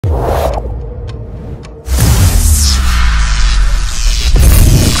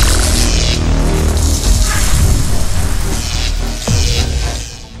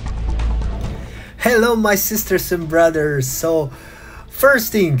Hello my sisters and brothers. So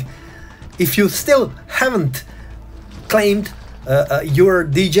first thing, if you still haven't claimed your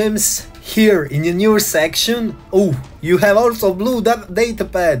DGEMs here in the new section, oh, you have also blue data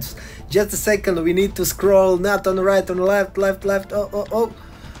pads. Just a second, we need to scroll, not on the right, on the left, left, oh.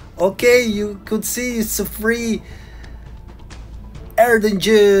 Okay, you could see it's a free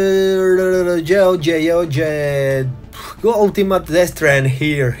Erdinger Go Ultimate Destran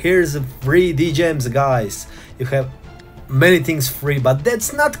here. Here's a free DGEMs, guys. You have many things free, but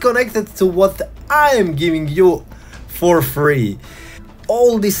that's not connected to what I am giving you for free.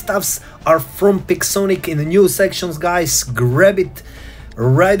 All these stuffs are from Pixonic in the new sections, guys. Grab it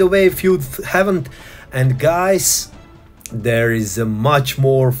right away if you haven't. And guys, there is much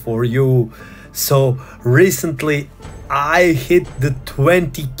more for you. So recently I hit the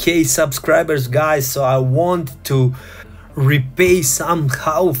 20k subscribers, guys, so I want to repay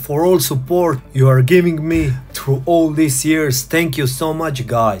somehow for all support you are giving me through all these years. Thank you so much,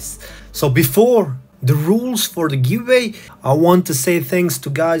 guys. So before the rules for the giveaway, I want to say thanks to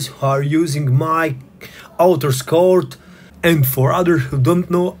guys who are using my Author's Code. And for others who don't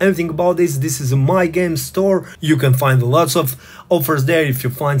know anything about this is my game store. You can find lots of offers there. If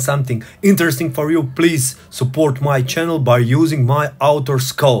you find something interesting for you, please support my channel by using my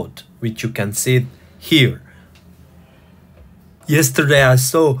Author's Code, which you can see here. Yesterday I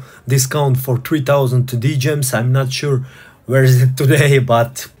saw discount for 3000 to DGEMs. I'm not sure where is it today,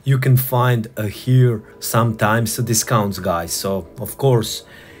 but you can find here sometimes discounts, guys. So of course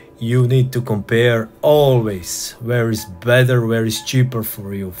you need to compare always where is better, where is cheaper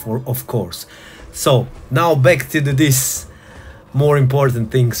for you, of course. So now back to this more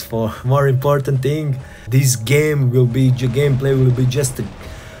important thing. This gameplay will be just a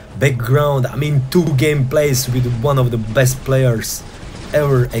background. I mean, 2 gameplays with one of the best players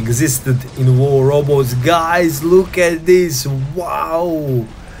ever existed in War Robots. Guys, look at this. Wow,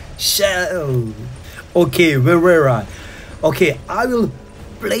 Shell. Okay, where were I? Okay, I will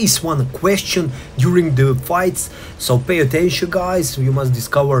place one question during the fights, so pay attention, guys. You must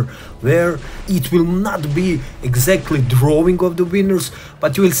discover where. It will not be exactly drawing of the winners,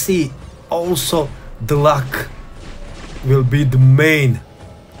 but you will see also the luck will be the main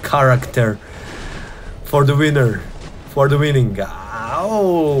character for the winner, for the winning.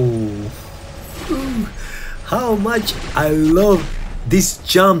 Oh, how much I love these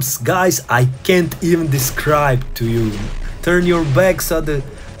jumps, guys. I can't even describe to you. Turn your back so the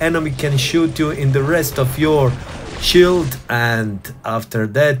enemy can shoot you in the rest of your shield, and after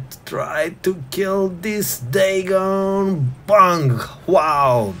that try to kill this Dagon. Bang!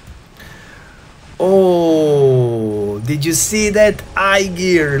 Wow! Oh, did you see that eye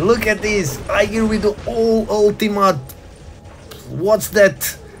gear? Look at this eye gear with the all ultimate. What's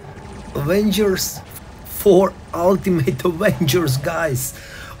that? Avengers 4 Ultimate Avengers, guys.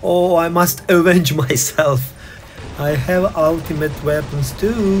 Oh, I must avenge myself. I have ultimate weapons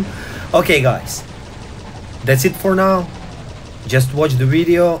too. Okay, guys, that's it for now. Just watch the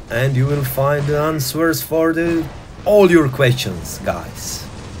video and you will find the answers for all your questions, guys.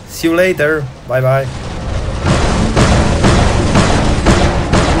 See you later. Bye bye.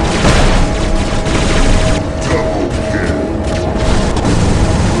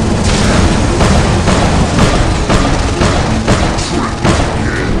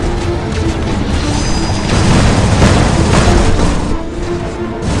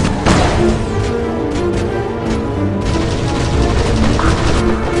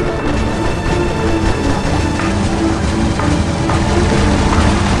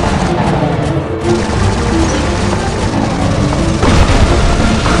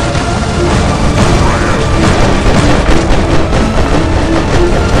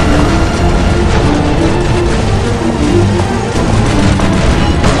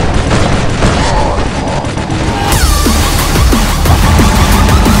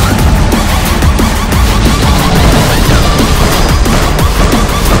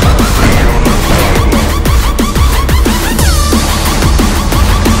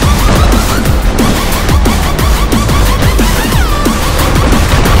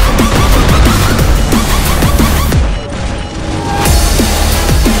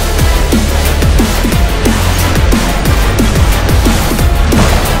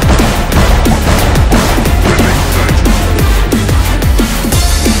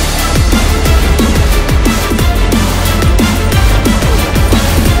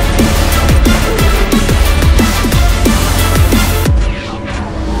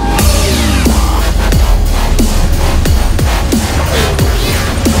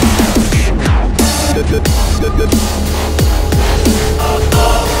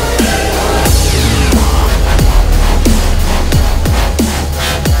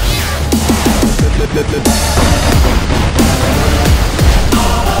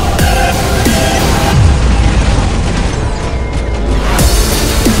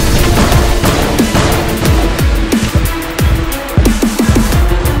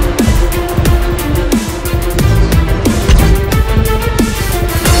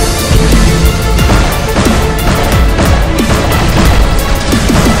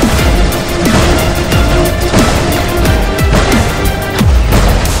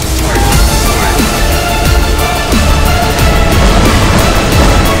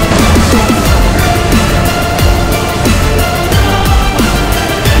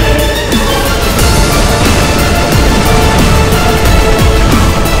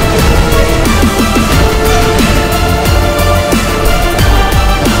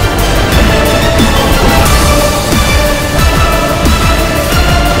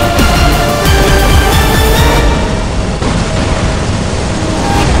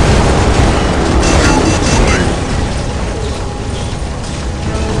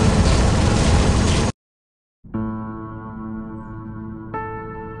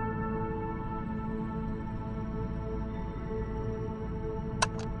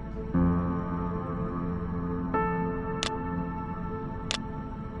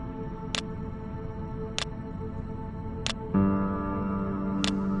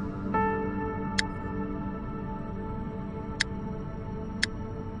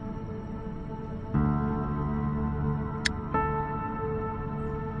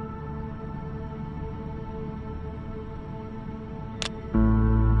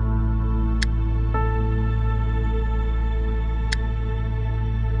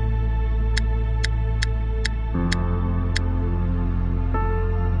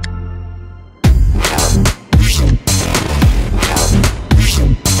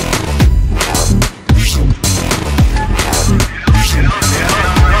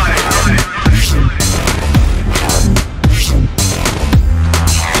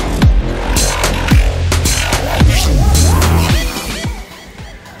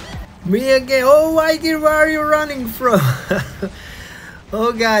 Me again. Oh, Igear, where are you running from?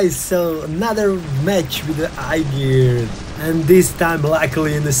 Oh guys, so another match with the Igear, and this time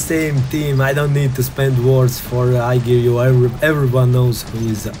luckily in the same team. I don't need to spend words for Igear. Everyone knows who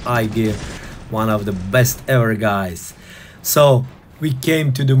is Igear, one of the best ever guys. So we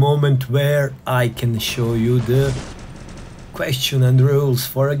came to the moment where I can show you the question and rules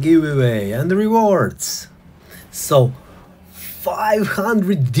for a giveaway and the rewards. So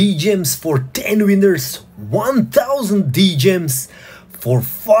 500 D-gems for 10 winners, 1000 D-gems for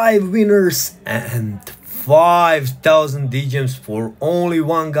 5 winners, and 5000 D-gems for only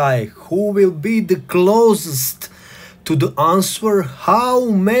one guy. Who will be the closest to the answer? How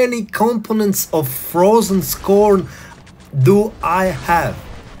many components of frozen corn do I have?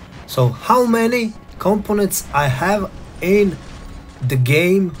 So how many components I have in the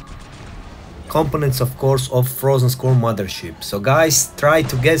game? Components, of course, of Frozen Scorn Mothership. So guys, try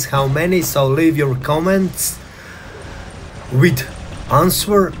to guess how many, so leave your comments with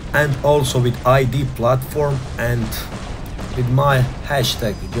answer and also with ID platform and with my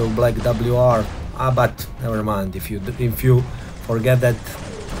hashtag JoeBlackWR. But never mind, if you forget that,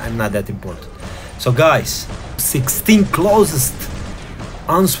 I'm not that important. So guys, 16 closest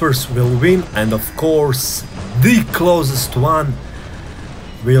answers will win, and of course the closest one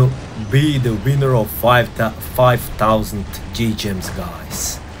will be the winner of 5,000 G-gems,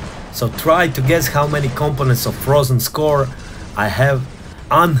 guys. So try to guess how many components of Frozen Score I have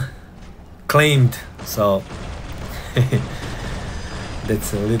unclaimed. So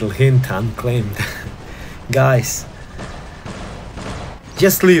that's a little hint, unclaimed. Guys,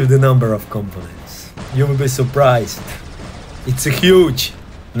 just leave the number of components. You will be surprised. It's a huge,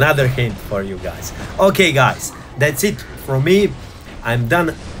 another hint for you guys. Okay guys, that's it from me. I'm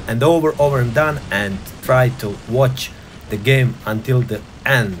done and over and done, and try to watch the game until the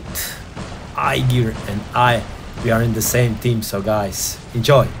end. Igear and we are in the same team, so guys,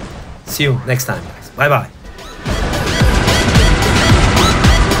 enjoy. See you next time, guys. Bye bye.